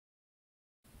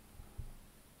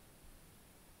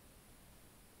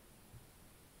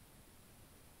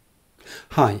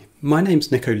Hi, my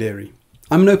name's Leary.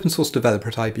 I'm an open source developer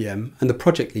at IBM and the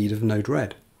project lead of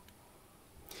Node.js.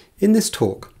 In this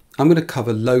talk, I'm going to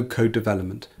cover low-code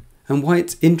development and why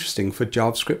it's interesting for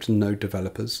JavaScript and Node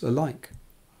developers alike.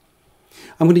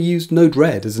 I'm going to use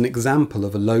Node.js as an example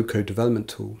of a low-code development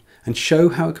tool and show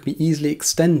how it can be easily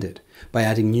extended by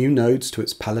adding new nodes to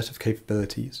its palette of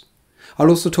capabilities. I'll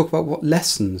also talk about what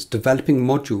lessons developing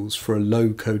modules for a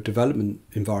low-code development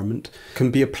environment can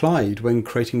be applied when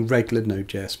creating regular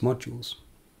Node.js modules.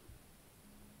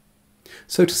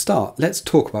 So to start, let's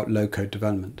talk about low-code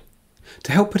development.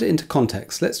 To help put it into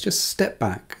context, let's just step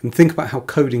back and think about how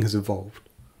coding has evolved.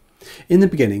 In the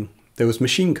beginning, there was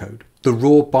machine code, the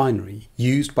raw binary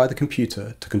used by the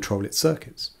computer to control its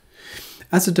circuits.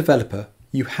 As a developer,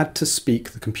 you had to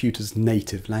speak the computer's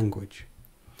native language.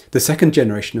 The second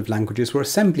generation of languages were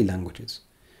assembly languages.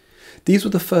 These were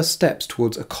the first steps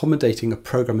towards accommodating a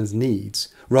programmer's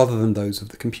needs rather than those of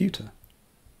the computer.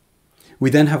 We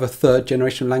then have a third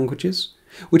generation of languages,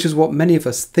 which is what many of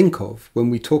us think of when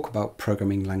we talk about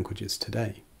programming languages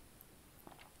today.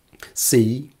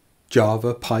 C,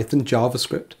 Java, Python,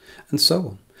 JavaScript, and so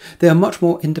on. They are much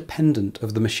more independent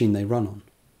of the machine they run on.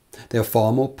 They are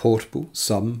far more portable,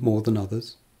 some more than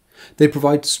others. They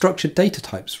provide structured data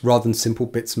types rather than simple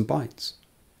bits and bytes.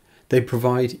 They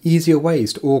provide easier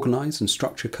ways to organize and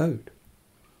structure code.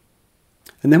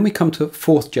 And then we come to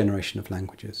fourth generation of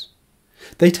languages.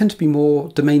 They tend to be more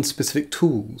domain-specific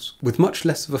tools with much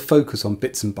less of a focus on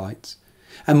bits and bytes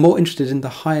and more interested in the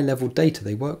higher level data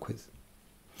they work with.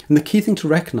 And the key thing to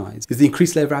recognize is the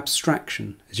increased layer of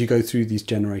abstraction as you go through these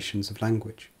generations of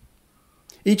language.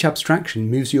 Each abstraction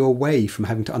moves you away from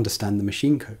having to understand the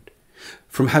machine code,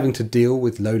 from having to deal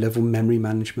with low-level memory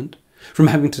management, from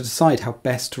having to decide how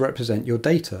best to represent your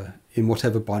data in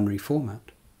whatever binary format.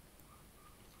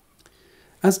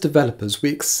 As developers,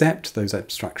 we accept those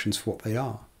abstractions for what they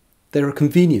are. They're a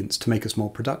convenience to make us more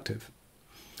productive.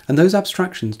 And those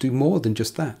abstractions do more than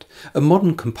just that. A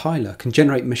modern compiler can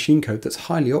generate machine code that's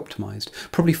highly optimized,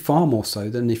 probably far more so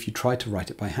than if you tried to write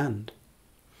it by hand,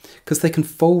 because they can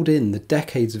fold in the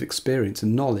decades of experience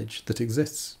and knowledge that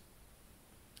exists.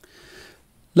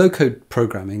 Low-code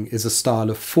programming is a style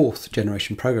of fourth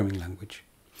generation programming language.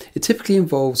 It typically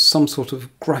involves some sort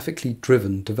of graphically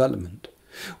driven development,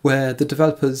 where the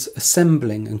developer's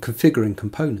assembling and configuring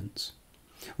components,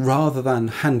 rather than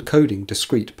hand-coding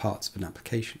discrete parts of an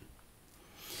application.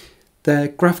 Their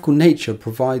graphical nature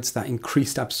provides that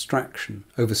increased abstraction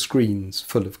over screens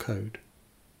full of code.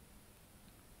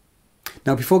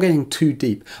 Now, before getting too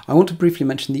deep, I want to briefly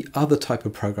mention the other type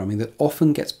of programming that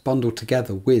often gets bundled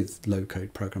together with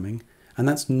low-code programming, and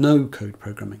that's no-code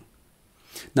programming.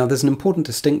 Now, there's an important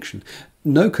distinction.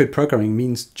 No-code programming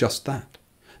means just that.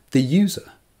 The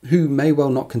user, who may well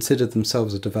not consider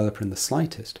themselves a developer in the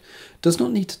slightest, does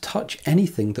not need to touch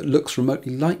anything that looks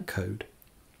remotely like code.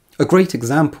 A great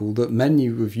example that many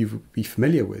of you will be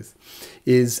familiar with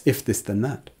is If This Then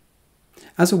That.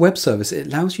 As a web service, it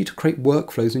allows you to create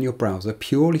workflows in your browser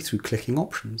purely through clicking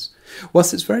options.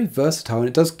 Whilst it's very versatile and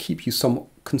it does keep you somewhat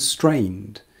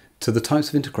constrained to the types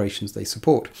of integrations they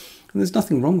support, and there's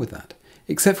nothing wrong with that,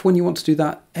 except for when you want to do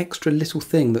that extra little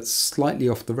thing that's slightly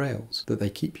off the rails that they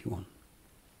keep you on.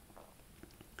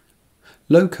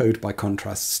 Low code, by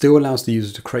contrast, still allows the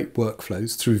user to create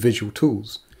workflows through visual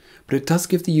tools, but it does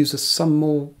give the user some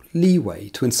more leeway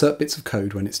to insert bits of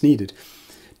code when it's needed.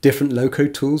 Different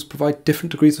low-code tools provide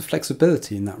different degrees of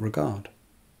flexibility in that regard.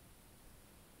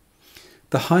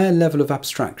 The higher level of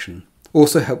abstraction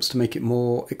also helps to make it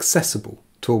more accessible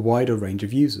to a wider range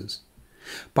of users.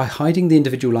 By hiding the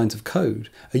individual lines of code,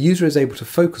 a user is able to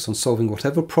focus on solving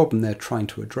whatever problem they're trying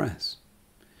to address.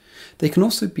 They can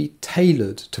also be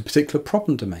tailored to particular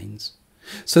problem domains,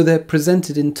 so they're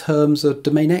presented in terms a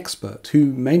domain expert, who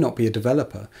may not be a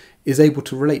developer, is able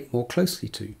to relate more closely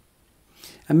to.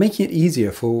 And making it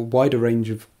easier for a wider range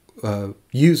of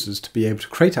users to be able to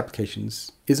create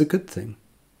applications is a good thing.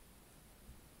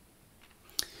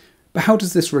 But how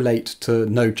does this relate to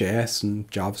Node.js and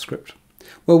JavaScript?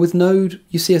 Well, with Node,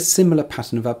 you see a similar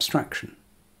pattern of abstraction.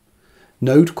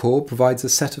 Node Core provides a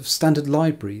set of standard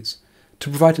libraries to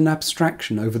provide an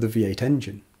abstraction over the V8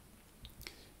 engine.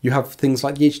 You have things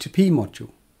like the HTTP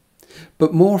module,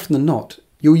 but more often than not,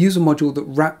 you'll use a module that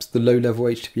wraps the low-level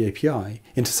HTTP API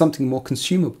into something more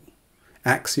consumable,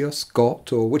 Axios,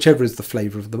 GOT, or whichever is the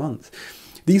flavour of the month.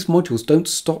 These modules don't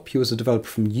stop you as a developer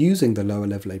from using the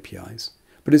lower-level APIs,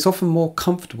 but it's often more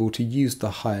comfortable to use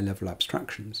the higher-level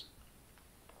abstractions.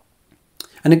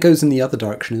 And it goes in the other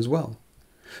direction as well.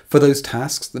 For those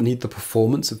tasks that need the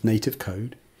performance of native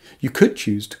code, You could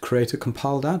choose to create a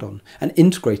compiled add-on and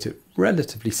integrate it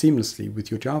relatively seamlessly with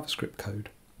your JavaScript code.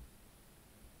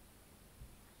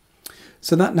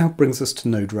 So that now brings us to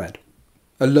Node-RED,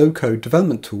 a low-code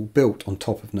development tool built on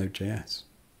top of Node.js.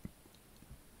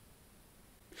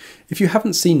 If you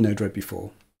haven't seen Node-RED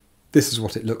before, this is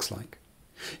what it looks like.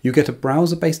 You get a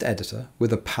browser-based editor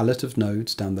with a palette of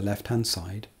nodes down the left-hand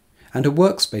side, and a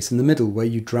workspace in the middle where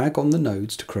you drag on the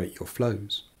nodes to create your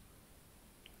flows.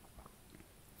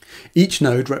 Each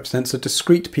node represents a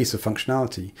discrete piece of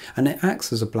functionality, and it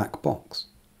acts as a black box.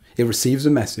 It receives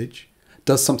a message,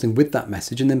 does something with that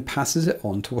message, and then passes it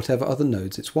on to whatever other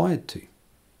nodes it's wired to.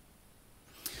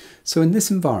 So in this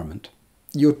environment,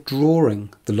 you're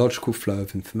drawing the logical flow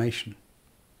of information.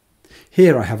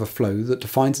 Here I have a flow that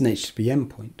defines an HTTP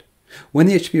endpoint. When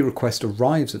the HTTP request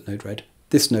arrives at Node-RED,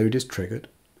 this node is triggered.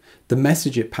 The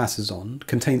message it passes on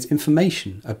contains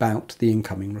information about the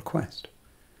incoming request.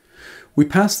 We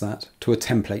pass that to a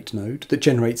template node that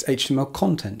generates HTML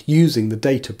content using the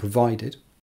data provided.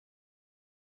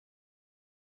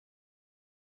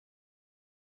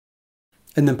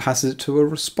 And then passes it to a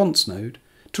response node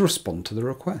to respond to the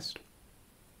request.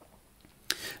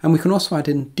 And we can also add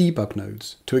in debug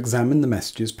nodes to examine the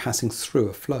messages passing through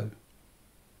a flow.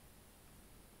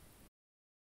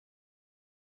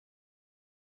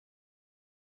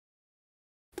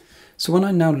 So when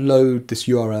I now load this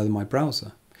URL in my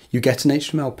browser, you get an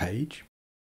HTML page,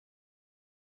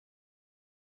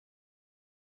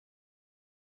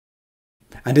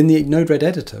 and in the Node-RED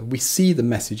editor, we see the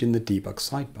message in the debug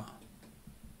sidebar.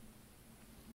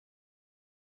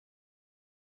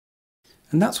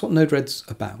 And that's what Node-RED's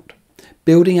about,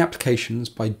 building applications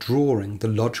by drawing the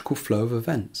logical flow of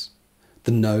events,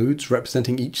 the nodes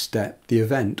representing each step the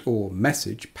event or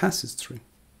message passes through.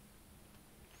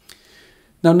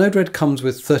 Now Node-RED comes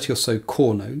with 30 or so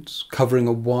core nodes, covering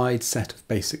a wide set of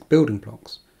basic building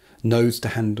blocks. Nodes to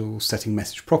handle setting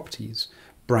message properties,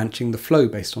 branching the flow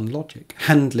based on logic,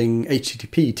 handling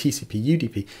HTTP, TCP,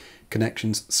 UDP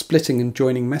connections, splitting and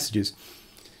joining messages,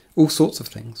 all sorts of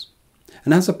things.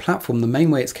 And as a platform, the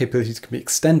main way its capabilities can be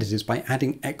extended is by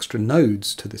adding extra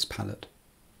nodes to this palette.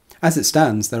 As it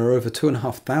stands, there are over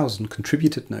 2,500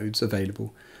 contributed nodes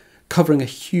available, covering a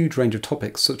huge range of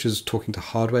topics such as talking to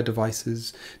hardware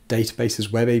devices,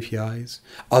 databases, web APIs,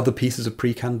 other pieces of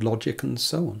pre-canned logic and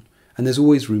so on. And there's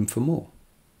always room for more.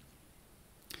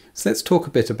 So let's talk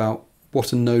a bit about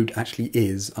what a node actually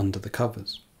is under the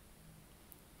covers.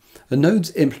 A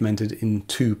node's implemented in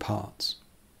two parts.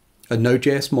 A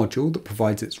Node.js module that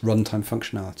provides its runtime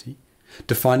functionality,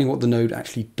 defining what the node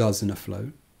actually does in a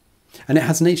flow. And it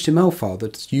has an HTML file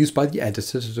that's used by the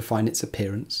editor to define its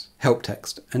appearance, help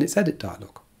text, and its edit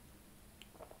dialog.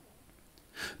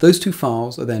 Those two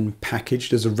files are then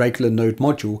packaged as a regular node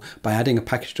module by adding a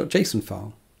package.json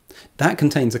file. That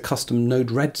contains a custom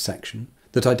Node-RED section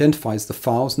that identifies the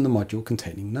files in the module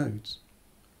containing nodes.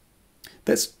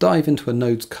 Let's dive into a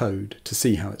node's code to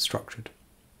see how it's structured.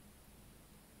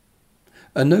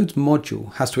 A node's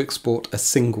module has to export a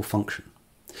single function.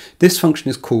 This function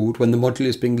is called when the module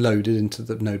is being loaded into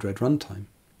the Node-RED runtime.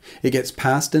 It gets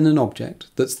passed in an object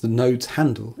that's the node's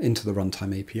handle into the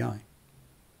runtime API.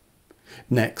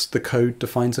 Next, the code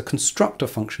defines a constructor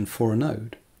function for a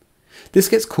node. This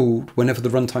gets called whenever the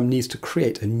runtime needs to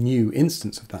create a new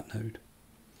instance of that node.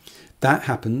 That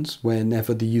happens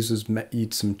whenever the users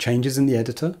made some changes in the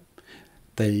editor.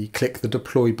 They click the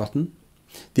deploy button.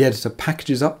 The editor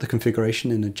packages up the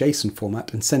configuration in a JSON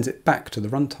format and sends it back to the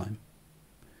runtime.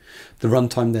 The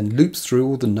runtime then loops through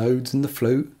all the nodes in the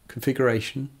flow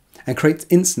configuration and creates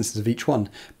instances of each one,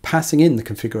 passing in the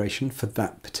configuration for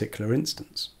that particular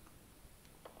instance.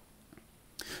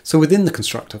 So within the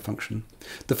constructor function,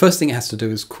 the first thing it has to do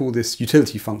is call this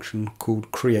utility function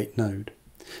called createNode.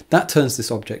 That turns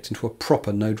this object into a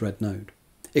proper Node-RED node.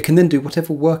 It can then do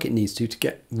whatever work it needs to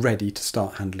get ready to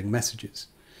start handling messages.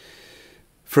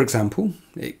 For example,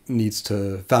 it needs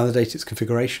to validate its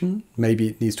configuration, maybe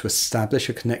it needs to establish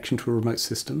a connection to a remote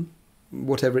system,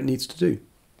 whatever it needs to do.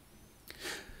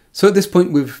 So at this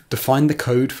point we've defined the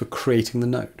code for creating the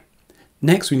node.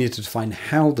 Next we need to define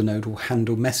how the node will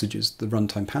handle messages the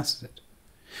runtime passes it.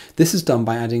 This is done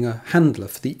by adding a handler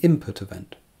for the input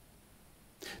event.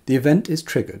 The event is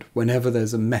triggered whenever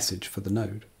there's a message for the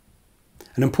node.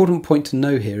 An important point to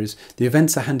know here is the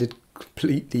events are handed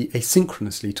completely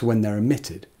asynchronously to when they're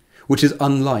emitted, which is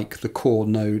unlike the core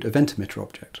node event emitter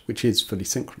object, which is fully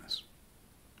synchronous.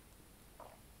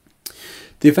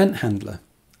 The event handler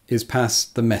is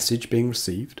passed the message being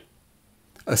received,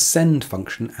 a send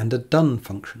function and a done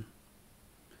function.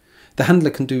 The handler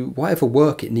can do whatever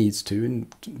work it needs to in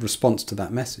response to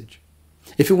that message.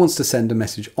 If it wants to send a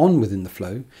message on within the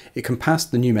flow, it can pass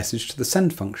the new message to the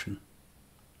send function.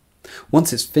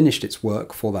 Once it's finished its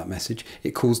work for that message,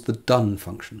 it calls the done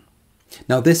function.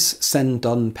 Now this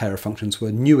send-done pair of functions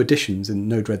were new additions in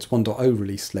Node-RED's 1.0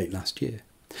 release late last year.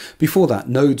 Before that,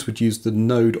 nodes would use the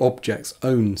node object's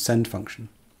own send function.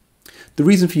 The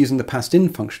reason for using the passed-in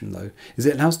function, though, is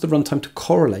it allows the runtime to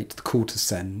correlate the call to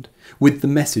send with the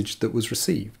message that was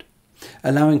received,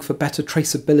 allowing for better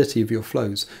traceability of your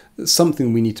flows. That's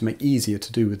something we need to make easier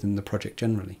to do within the project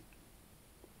generally.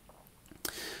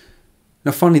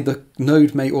 Now finally, the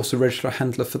node may also register a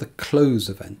handler for the close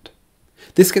event.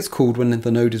 This gets called when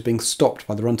the node is being stopped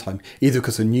by the runtime, either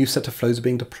because a new set of flows are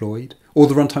being deployed, or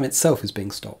the runtime itself is being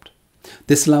stopped.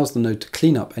 This allows the node to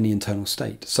clean up any internal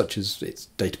state, such as its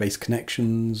database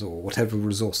connections or whatever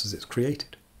resources it's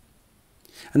created.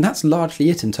 And that's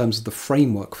largely it in terms of the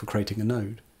framework for creating a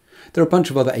node. There are a bunch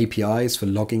of other APIs for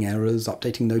logging errors,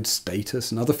 updating node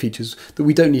status, and other features that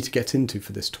we don't need to get into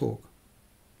for this talk.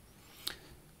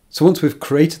 So once we've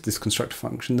created this constructor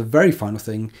function, the very final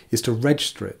thing is to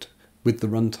register it with the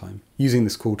runtime, using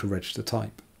this call to register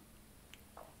type.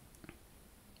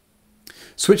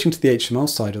 Switching to the HTML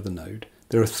side of the node,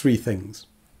 there are three things: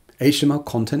 HTML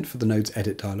content for the node's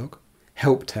edit dialog,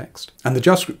 help text, and the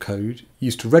JavaScript code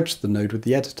used to register the node with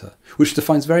the editor, which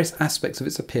defines various aspects of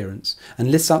its appearance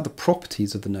and lists out the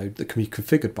properties of the node that can be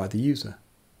configured by the user.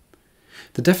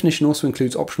 The definition also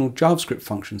includes optional JavaScript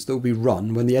functions that will be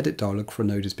run when the edit dialog for a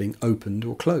node is being opened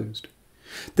or closed.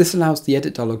 This allows the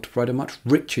edit dialog to provide a much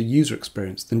richer user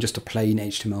experience than just a plain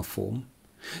HTML form.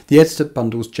 The editor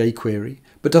bundles jQuery,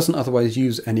 but doesn't otherwise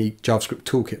use any JavaScript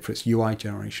toolkit for its UI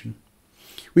generation.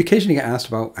 We occasionally get asked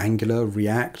about Angular,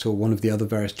 React, or one of the other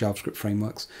various JavaScript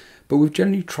frameworks, but we've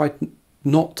generally tried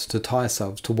not to tie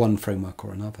ourselves to one framework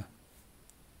or another.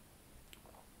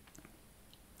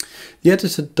 The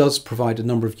editor does provide a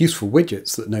number of useful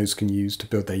widgets that nodes can use to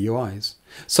build their UIs,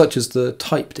 such as the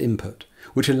typed input,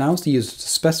 which allows the user to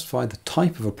specify the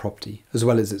type of a property as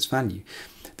well as its value.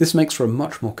 This makes for a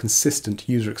much more consistent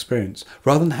user experience,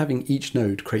 rather than having each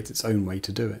node create its own way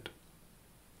to do it.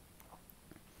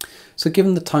 So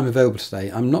given the time available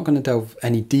today, I'm not going to delve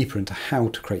any deeper into how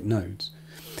to create nodes.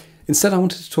 Instead, I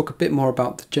wanted to talk a bit more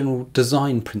about the general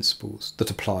design principles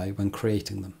that apply when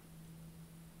creating them.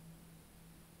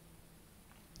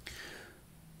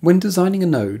 When designing a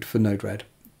node for Node-RED,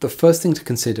 the first thing to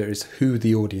consider is who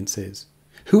the audience is.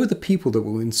 Who are the people that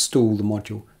will install the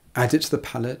module, add it to the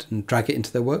palette and drag it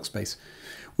into their workspace?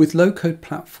 With low-code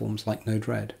platforms like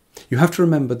Node-RED, you have to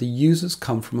remember the users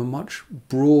come from a much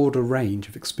broader range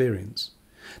of experience.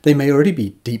 They may already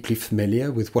be deeply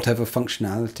familiar with whatever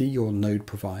functionality your node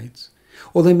provides,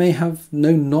 or they may have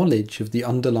no knowledge of the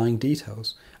underlying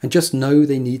details and just know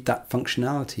they need that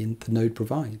functionality the node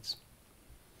provides.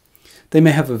 They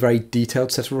may have a very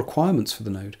detailed set of requirements for the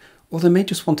node, or they may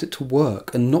just want it to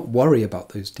work and not worry about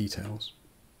those details.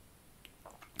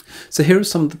 So here are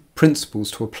some of the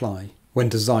principles to apply when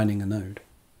designing a node.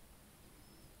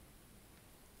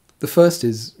 The first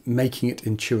is making it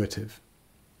intuitive.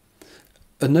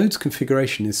 A node's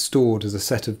configuration is stored as a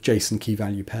set of JSON key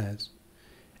value pairs.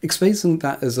 Expressing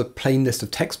that as a plain list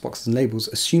of text boxes and labels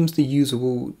assumes the user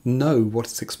will know what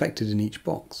is expected in each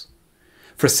box.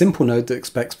 For a simple node that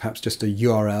expects perhaps just a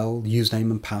URL,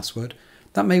 username and password,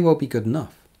 that may well be good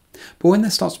enough. But when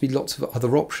there starts to be lots of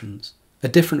other options, a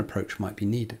different approach might be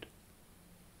needed.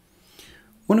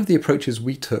 One of the approaches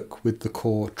we took with the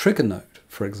core trigger node,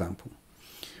 for example,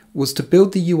 was to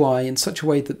build the UI in such a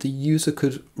way that the user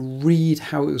could read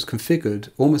how it was configured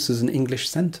almost as an English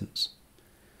sentence.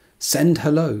 Send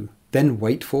hello, then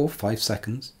wait for 5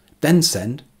 seconds, then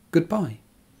send goodbye.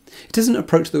 It isn't an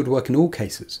approach that would work in all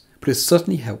cases, but it has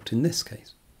certainly helped in this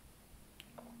case.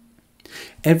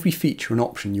 Every feature and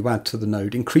option you add to the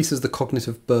node increases the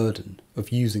cognitive burden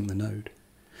of using the node.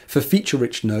 For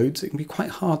feature-rich nodes, it can be quite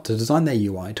hard to design their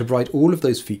UI to provide all of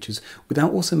those features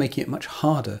without also making it much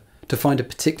harder to find a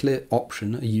particular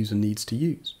option a user needs to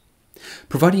use.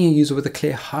 Providing a user with a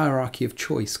clear hierarchy of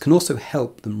choice can also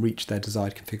help them reach their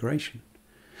desired configuration.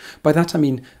 By that I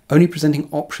mean only presenting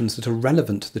options that are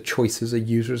relevant to the choices a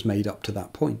user has made up to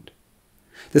that point.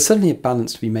 There's certainly a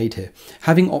balance to be made here.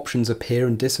 Having options appear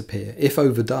and disappear, if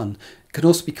overdone, can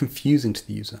also be confusing to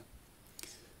the user.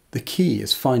 The key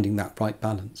is finding that right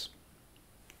balance.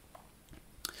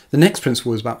 The next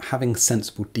principle is about having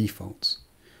sensible defaults.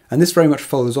 And this very much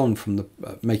follows on from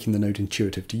making the node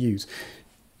intuitive to use.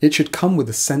 It should come with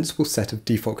a sensible set of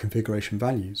default configuration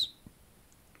values.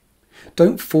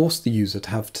 Don't force the user to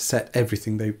have to set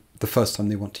everything the first time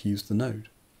they want to use the node.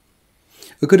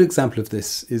 A good example of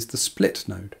this is the split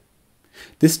node.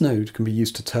 This node can be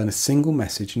used to turn a single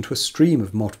message into a stream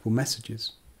of multiple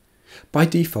messages. By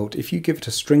default, if you give it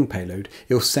a string payload,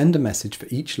 it will send a message for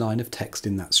each line of text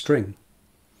in that string.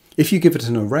 If you give it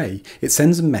an array, it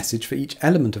sends a message for each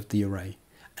element of the array.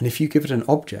 And if you give it an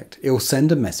object, it will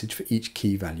send a message for each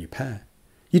key value pair.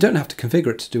 You don't have to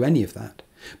configure it to do any of that,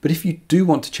 but if you do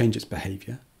want to change its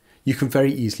behavior, you can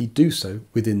very easily do so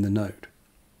within the node.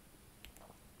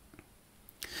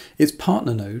 Its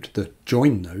partner node, the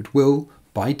join node, will,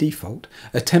 by default,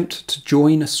 attempt to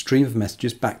join a stream of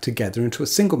messages back together into a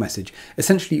single message,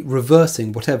 essentially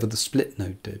reversing whatever the split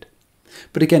node did.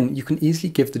 But again, you can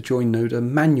easily give the join node a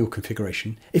manual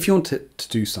configuration if you want it to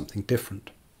do something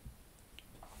different.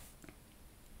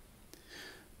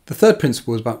 The third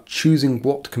principle is about choosing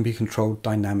what can be controlled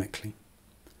dynamically.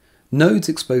 Nodes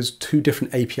expose two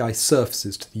different API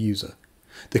surfaces to the user: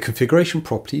 the configuration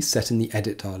properties set in the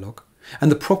edit dialog,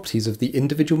 and the properties of the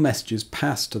individual messages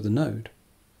passed to the node.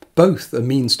 Both are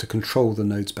means to control the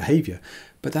node's behavior,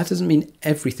 but that doesn't mean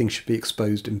everything should be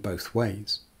exposed in both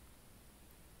ways.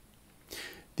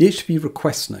 The HTTP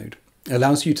request node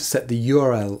allows you to set the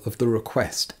URL of the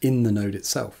request in the node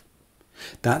itself.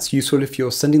 That's useful if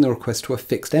you're sending the request to a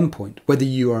fixed endpoint where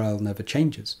the URL never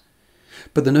changes.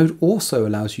 But the node also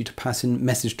allows you to pass in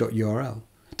message.url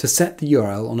to set the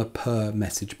URL on a per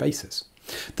message basis.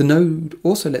 The node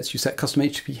also lets you set custom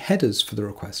HTTP headers for the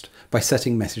request by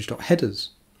setting message.headers.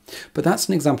 But that's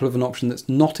an example of an option that's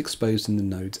not exposed in the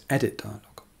node's edit dialog.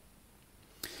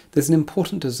 There's an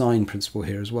important design principle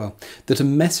here as well, that a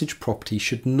message property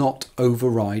should not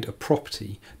override a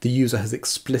property the user has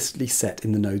explicitly set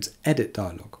in the node's edit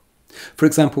dialog. For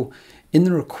example, in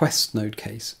the request node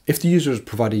case, if the user has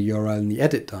provided a URL in the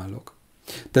edit dialog,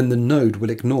 then the node will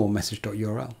ignore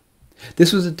message.url.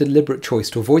 This was a deliberate choice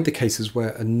to avoid the cases where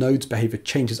a node's behavior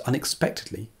changes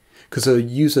unexpectedly because a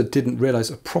user didn't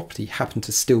realize a property happened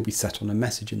to still be set on a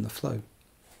message in the flow.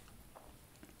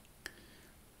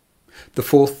 The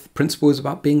fourth principle is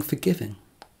about being forgiving.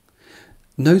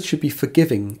 Nodes should be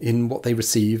forgiving in what they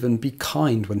receive and be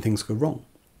kind when things go wrong.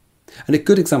 And a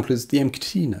good example is the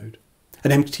MQTT node.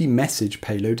 An MQTT message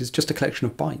payload is just a collection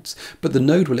of bytes, but the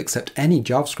node will accept any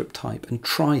JavaScript type and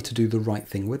try to do the right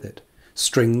thing with it.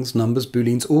 Strings, numbers,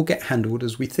 booleans all get handled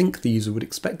as we think the user would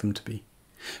expect them to be.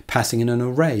 Passing in an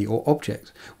array or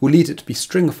object will lead it to be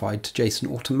stringified to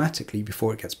JSON automatically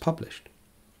before it gets published.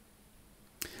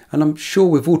 And I'm sure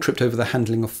we've all tripped over the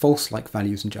handling of false-like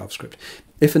values in JavaScript.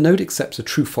 If a node accepts a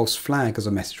true-false flag as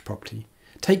a message property,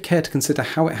 take care to consider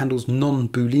how it handles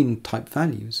non-Boolean type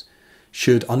values.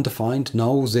 Should undefined,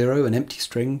 null, zero, and empty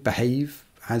string behave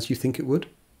as you think it would?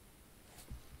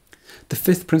 The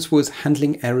fifth principle is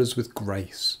handling errors with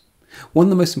grace. One of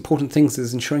the most important things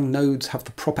is ensuring nodes have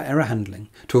the proper error handling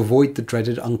to avoid the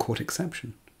dreaded uncaught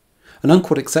exception. An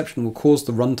uncaught exception will cause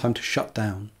the runtime to shut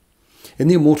down. In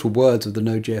the immortal words of the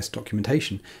Node.js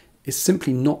documentation, it's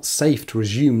simply not safe to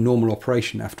resume normal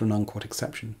operation after an uncaught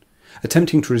exception.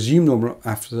 Attempting to resume normal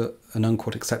after an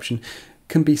uncaught exception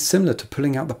can be similar to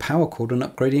pulling out the power cord and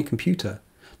upgrading a computer.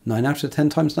 9 out of 10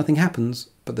 times nothing happens,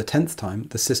 but the 10th time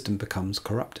the system becomes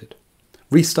corrupted.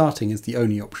 Restarting is the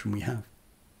only option we have.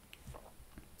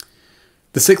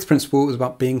 The sixth principle is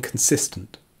about being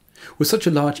consistent. With such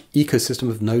a large ecosystem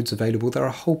of nodes available, there are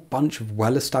a whole bunch of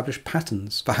well-established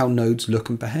patterns for how nodes look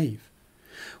and behave.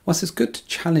 Whilst it's good to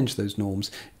challenge those norms,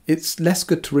 it's less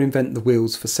good to reinvent the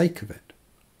wheels for sake of it.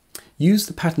 Use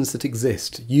the patterns that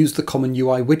exist, use the common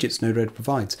UI widgets Node-RED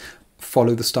provides,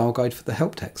 follow the style guide for the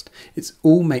help text. It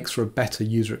all makes for a better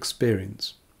user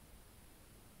experience.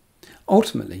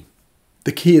 Ultimately,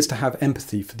 the key is to have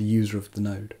empathy for the user of the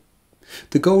node.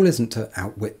 The goal isn't to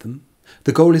outwit them.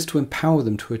 The goal is to empower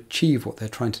them to achieve what they're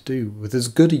trying to do with as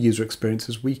good a user experience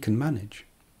as we can manage.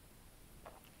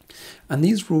 And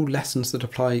these are all lessons that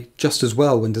apply just as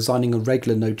well when designing a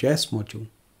regular Node.js module.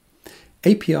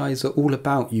 APIs are all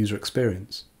about user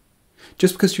experience.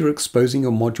 Just because you're exposing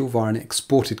your module via an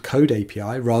exported code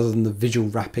API rather than the visual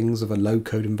wrappings of a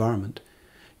low-code environment,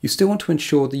 you still want to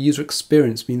ensure the user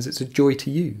experience means it's a joy to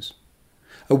use.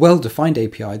 A well-defined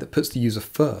API that puts the user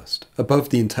first, above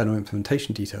the internal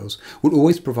implementation details, will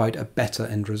always provide a better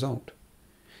end result.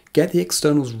 Get the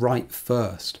externals right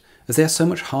first, as they are so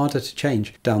much harder to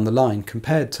change down the line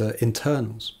compared to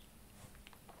internals.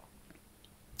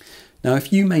 Now,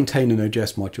 if you maintain a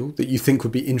Node.js module that you think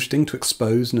would be interesting to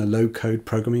expose in a low-code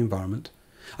programming environment,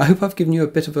 I hope I've given you a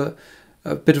bit of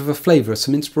a flavour,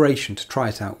 some inspiration to try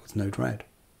it out with Node-RED.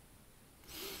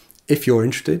 If you're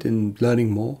interested in learning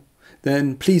more,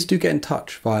 then please do get in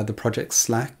touch via the project's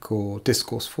Slack or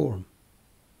Discourse forum.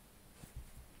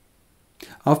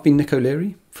 I've been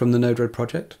Leary from the Node.RED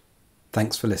project.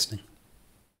 Thanks for listening.